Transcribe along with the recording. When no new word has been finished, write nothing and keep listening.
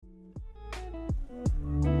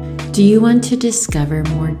Do you want to discover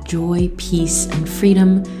more joy, peace, and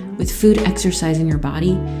freedom with food, exercise, in your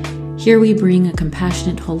body? Here we bring a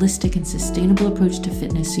compassionate, holistic, and sustainable approach to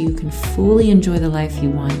fitness so you can fully enjoy the life you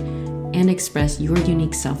want and express your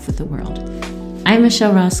unique self with the world. I'm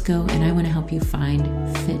Michelle Roscoe, and I want to help you find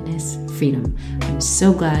fitness freedom. I'm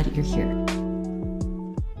so glad you're here.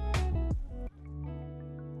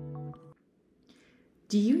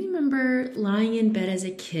 Do you remember lying in bed as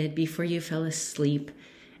a kid before you fell asleep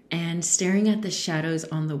and staring at the shadows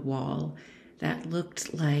on the wall that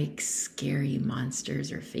looked like scary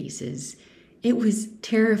monsters or faces? It was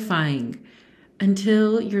terrifying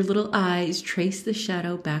until your little eyes traced the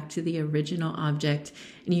shadow back to the original object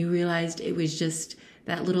and you realized it was just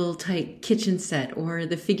that little tight kitchen set or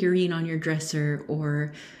the figurine on your dresser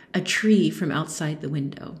or a tree from outside the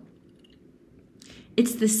window.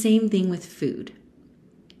 It's the same thing with food.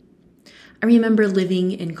 I remember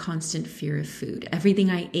living in constant fear of food. Everything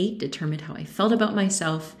I ate determined how I felt about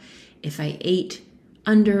myself. If I ate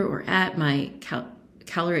under or at my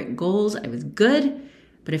caloric goals, I was good.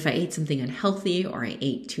 But if I ate something unhealthy or I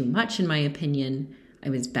ate too much, in my opinion, I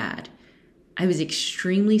was bad. I was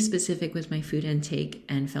extremely specific with my food intake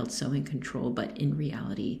and felt so in control, but in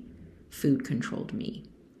reality, food controlled me.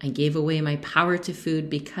 I gave away my power to food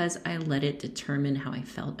because I let it determine how I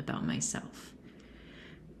felt about myself.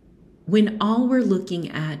 When all we're looking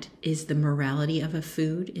at is the morality of a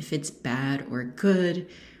food, if it's bad or good,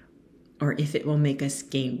 or if it will make us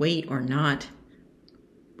gain weight or not,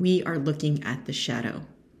 we are looking at the shadow.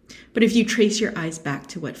 But if you trace your eyes back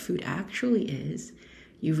to what food actually is,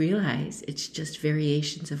 you realize it's just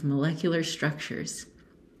variations of molecular structures.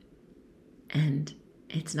 And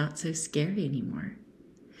it's not so scary anymore.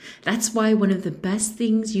 That's why one of the best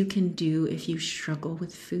things you can do if you struggle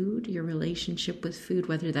with food, your relationship with food,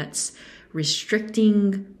 whether that's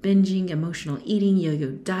restricting, binging, emotional eating, yo-yo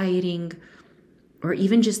dieting, or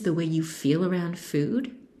even just the way you feel around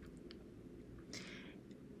food,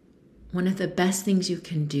 one of the best things you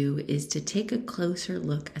can do is to take a closer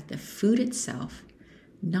look at the food itself,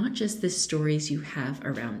 not just the stories you have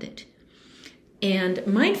around it. And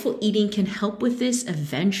mindful eating can help with this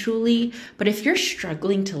eventually, but if you're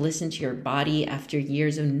struggling to listen to your body after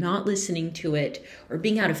years of not listening to it or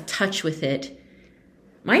being out of touch with it,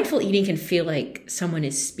 mindful eating can feel like someone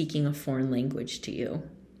is speaking a foreign language to you.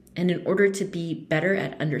 And in order to be better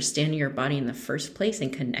at understanding your body in the first place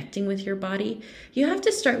and connecting with your body, you have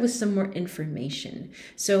to start with some more information.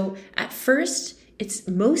 So at first, it's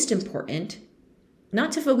most important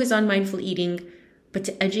not to focus on mindful eating, but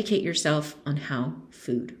to educate yourself on how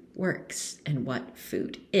food works and what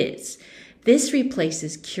food is. This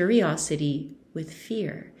replaces curiosity with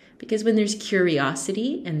fear, because when there's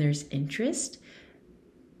curiosity and there's interest,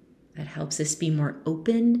 that helps us be more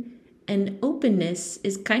open. And openness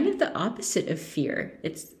is kind of the opposite of fear.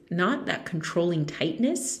 It's not that controlling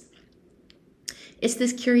tightness. It's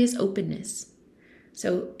this curious openness.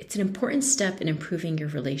 So it's an important step in improving your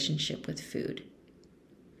relationship with food.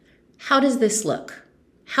 How does this look?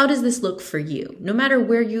 How does this look for you? No matter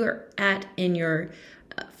where you're at in your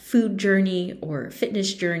food journey or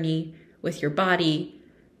fitness journey with your body,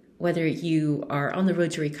 whether you are on the road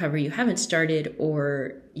to recovery, you haven't started,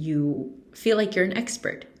 or you feel like you're an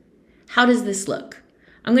expert. How does this look?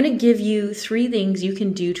 I'm going to give you 3 things you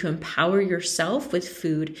can do to empower yourself with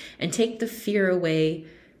food and take the fear away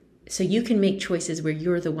so you can make choices where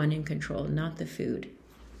you're the one in control, not the food.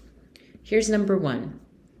 Here's number 1.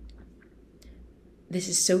 This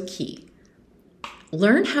is so key.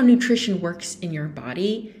 Learn how nutrition works in your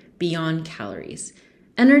body beyond calories.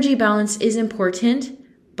 Energy balance is important,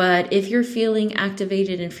 but if you're feeling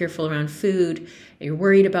activated and fearful around food, you're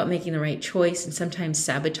worried about making the right choice and sometimes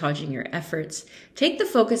sabotaging your efforts, take the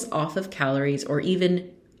focus off of calories or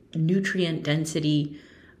even nutrient density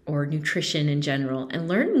or nutrition in general and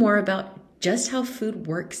learn more about just how food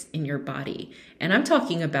works in your body. And I'm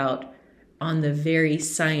talking about on the very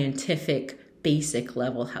scientific basic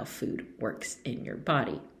level how food works in your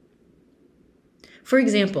body. For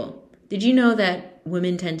example, did you know that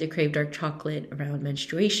women tend to crave dark chocolate around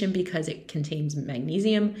menstruation because it contains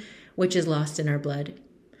magnesium, which is lost in our blood?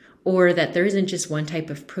 Or that there isn't just one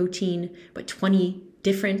type of protein, but 20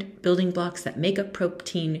 different building blocks that make up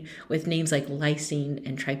protein with names like lysine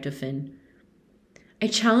and tryptophan? I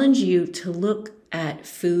challenge you to look at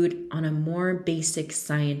food on a more basic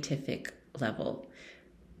scientific level,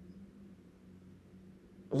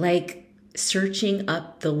 like searching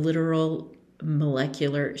up the literal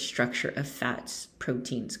molecular structure of fats,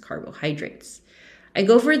 proteins, carbohydrates. I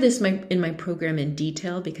go over this in my program in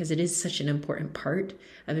detail because it is such an important part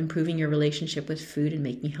of improving your relationship with food and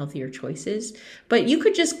making healthier choices. But you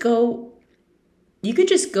could just go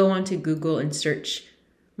onto Google and search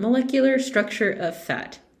molecular structure of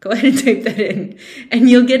fat. Go ahead and type that in, and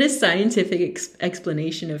you'll get a scientific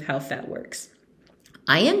explanation of how fat works.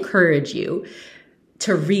 I encourage you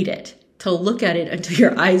to read it, to look at it until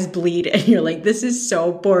your eyes bleed and you're like, this is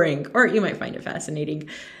so boring, or you might find it fascinating.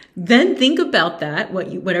 Then think about that,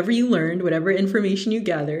 whatever you learned, whatever information you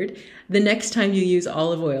gathered, the next time you use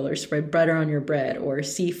olive oil or spread butter on your bread or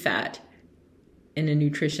see fat in a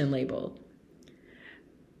nutrition label.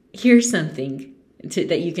 Here's something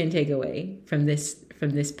that you can take away from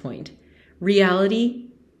this point. Reality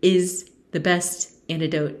is the best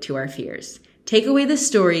antidote to our fears. Take away the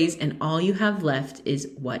stories and all you have left is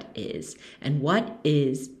what is. And what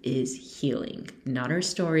is healing. Not our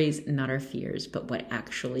stories, not our fears, but what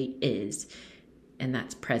actually is. And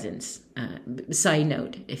that's presence. Side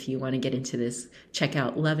note, if you want to get into this, check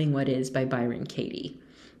out Loving What Is by Byron Katie.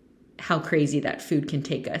 How crazy that food can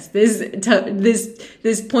take us.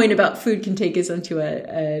 This point about food can take us onto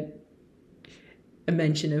a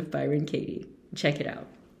mention of Byron Katie. Check it out.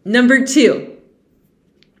 Number 2,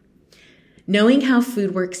 knowing how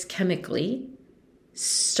food works chemically,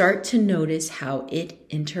 start to notice how it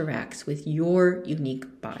interacts with your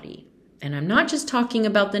unique body. And I'm not just talking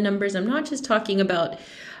about the numbers. I'm not just talking about,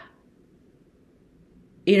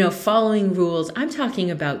 following rules. I'm talking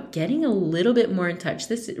about getting a little bit more in touch.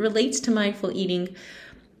 This relates to mindful eating.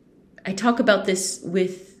 I talk about this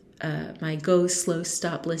with my Go Slow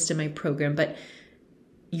Stop list in my program, but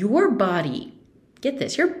your body, get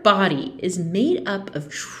this, your body is made up of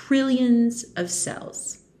trillions of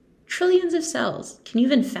cells. Trillions of cells. Can you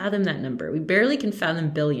even fathom that number? We barely can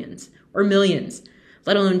fathom billions or millions,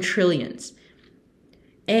 let alone trillions.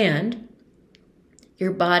 And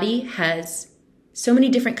your body has so many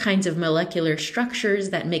different kinds of molecular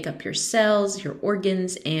structures that make up your cells, your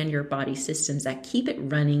organs, and your body systems that keep it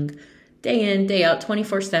running day in, day out,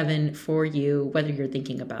 24/7 for you, whether you're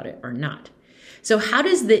thinking about it or not. So how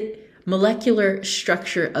does the molecular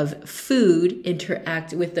structure of food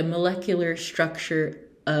interact with the molecular structure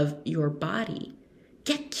of your body?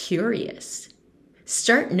 Get curious.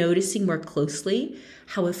 Start noticing more closely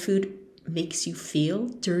how a food makes you feel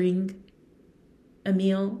during a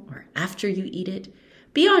meal or after you eat it.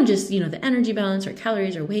 Beyond just, the energy balance or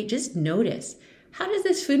calories or weight, just notice, how does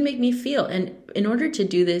this food make me feel? And in order to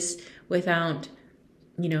do this without,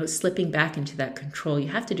 slipping back into that control, you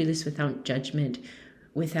have to do this without judgment,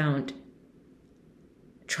 without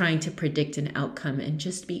trying to predict an outcome, and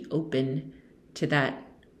just be open to that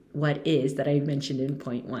what is that I mentioned in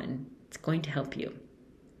point 1. It's going to help you.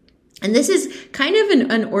 And this is kind of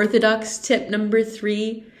an unorthodox tip, number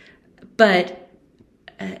 3, but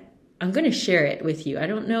I'm going to share it with you. I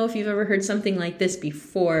don't know if you've ever heard something like this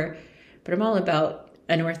before, but I'm all about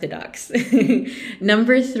unorthodox.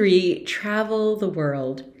 Number 3, travel the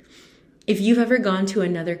world. If you've ever gone to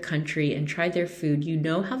another country and tried their food, you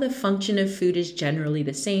know how the function of food is generally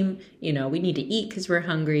the same. We need to eat because we're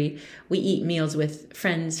hungry. We eat meals with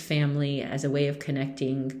friends, family as a way of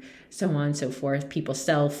connecting, so on and so forth. People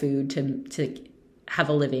sell food to have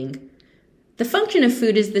a living. The function of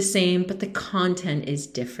food is the same, but the content is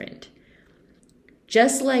different.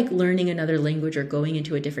 Just like learning another language or going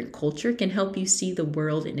into a different culture can help you see the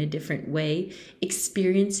world in a different way,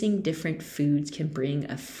 experiencing different foods can bring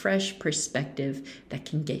a fresh perspective that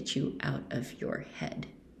can get you out of your head.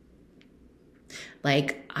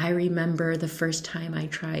 Like, I remember the first time I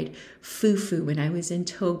tried fufu when I was in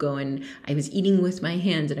Togo and I was eating with my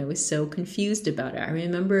hands and I was so confused about it. I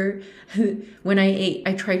remember when I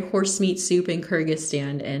tried horse meat soup in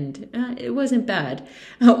Kyrgyzstan and it wasn't bad.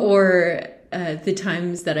 Or the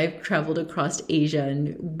times that I've traveled across Asia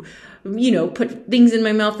and, put things in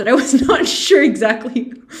my mouth that I was not sure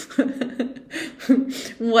exactly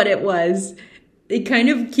what it was. It kind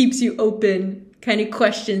of keeps you open, kind of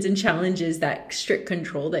questions and challenges that strict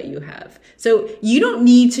control that you have. So you don't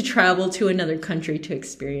need to travel to another country to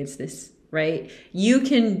experience this, right? You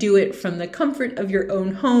can do it from the comfort of your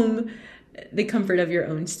own home, the comfort of your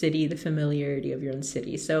own city, the familiarity of your own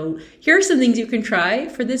city. So here are some things you can try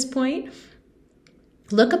for this point.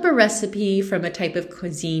 Look up a recipe from a type of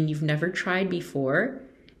cuisine you've never tried before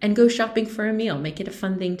and go shopping for a meal. Make it a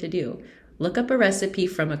fun thing to do. Look up a recipe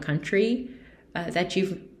from a country that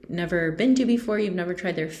you've never been to before, you've never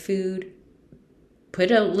tried their food.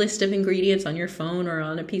 Put a list of ingredients on your phone or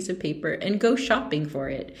on a piece of paper and go shopping for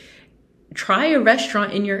it. Try a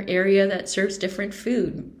restaurant in your area that serves different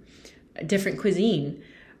food, different cuisine.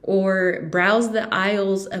 or browse the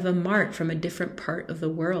aisles of a mart from a different part of the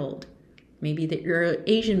world. Maybe that you're an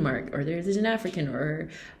Asian mart, or there's an African, or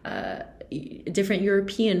a different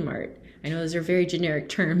European mart. I know those are very generic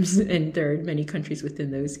terms, and there are many countries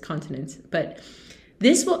within those continents, but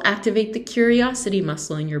this will activate the curiosity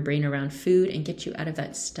muscle in your brain around food and get you out of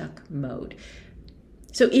that stuck mode.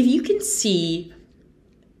 So if you can see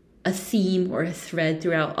a theme or a thread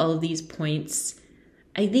throughout all of these points,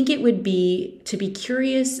 I think it would be to be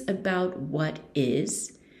curious about what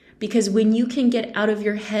is, because when you can get out of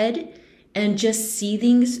your head and just see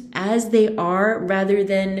things as they are rather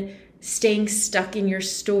than staying stuck in your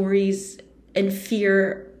stories and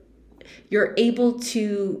fear, you're able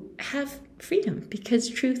to have freedom, because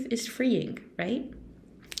truth is freeing, right?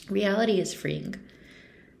 Reality is freeing.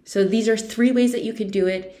 So these are 3 ways that you can do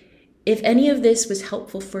it. If any of this was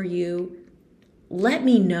helpful for you, let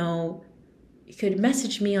me know. You could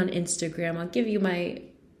message me on Instagram. I'll give you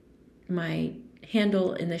my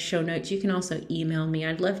handle in the show notes. You can also email me.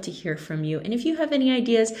 I'd love to hear from you. And if you have any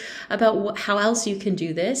ideas about how else you can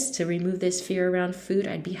do this to remove this fear around food,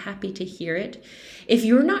 I'd be happy to hear it. If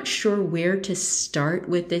you're not sure where to start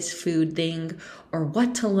with this food thing, or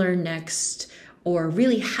what to learn next, or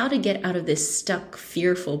really how to get out of this stuck,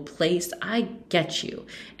 fearful place, I get you.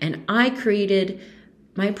 And I created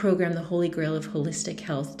my program, The Holy Grail of Holistic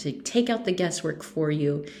Health, to take out the guesswork for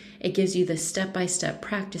you. It gives you the step-by-step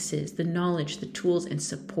practices, the knowledge, the tools, and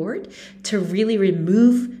support to really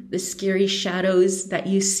remove the scary shadows that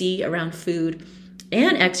you see around food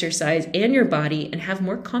and exercise and your body, and have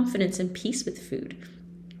more confidence and peace with food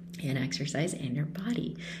and exercise and your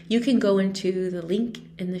body. You can go into the link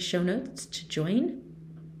in the show notes to join.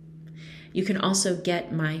 You can also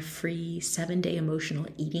get my free 7-day emotional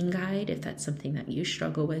eating guide if that's something that you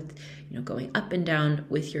struggle with, going up and down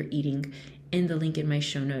with your eating, in the link in my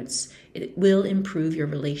show notes. It will improve your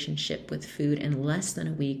relationship with food in less than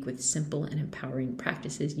a week with simple and empowering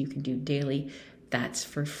practices you can do daily. That's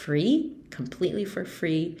for free, completely for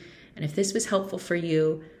free. And if this was helpful for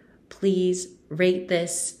you, please rate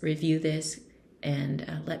this, review this,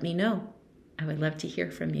 and let me know. I would love to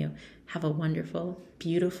hear from you. Have a wonderful,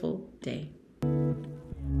 beautiful day.